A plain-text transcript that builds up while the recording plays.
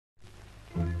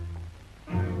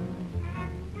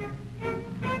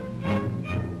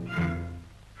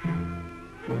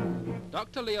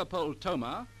Dr. Leopold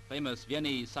Thoma, famous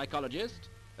Viennese psychologist,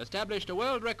 established a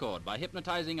world record by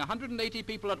hypnotizing 180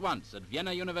 people at once at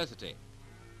Vienna University.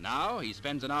 Now he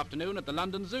spends an afternoon at the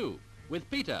London Zoo with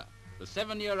Peter, the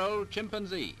 7-year-old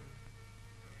chimpanzee.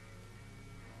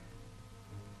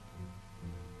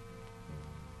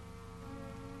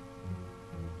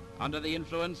 Under the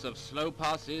influence of slow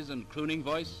passes and crooning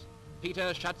voice,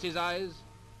 Peter shuts his eyes,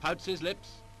 pouts his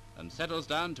lips, and settles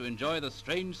down to enjoy the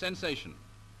strange sensation.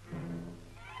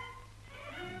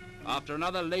 After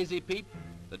another lazy peep,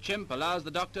 the chimp allows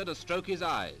the doctor to stroke his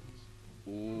eyes.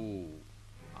 Ooh,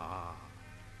 ah,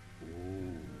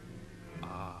 ooh,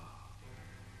 ah.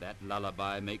 That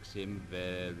lullaby makes him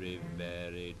very,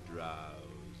 very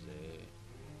drowsy.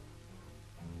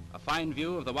 A fine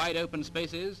view of the wide open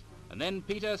spaces, and then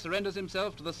Peter surrenders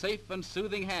himself to the safe and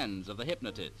soothing hands of the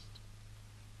hypnotist.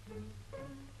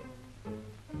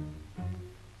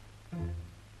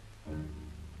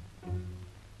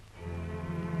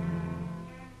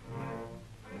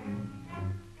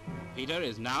 Peter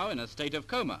is now in a state of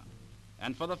coma,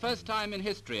 and for the first time in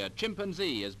history a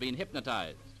chimpanzee has been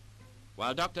hypnotized.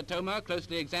 While Dr. Thoma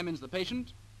closely examines the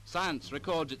patient, science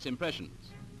records its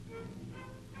impressions.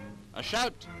 A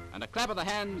shout and a clap of the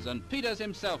hands, and Peter's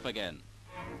himself again.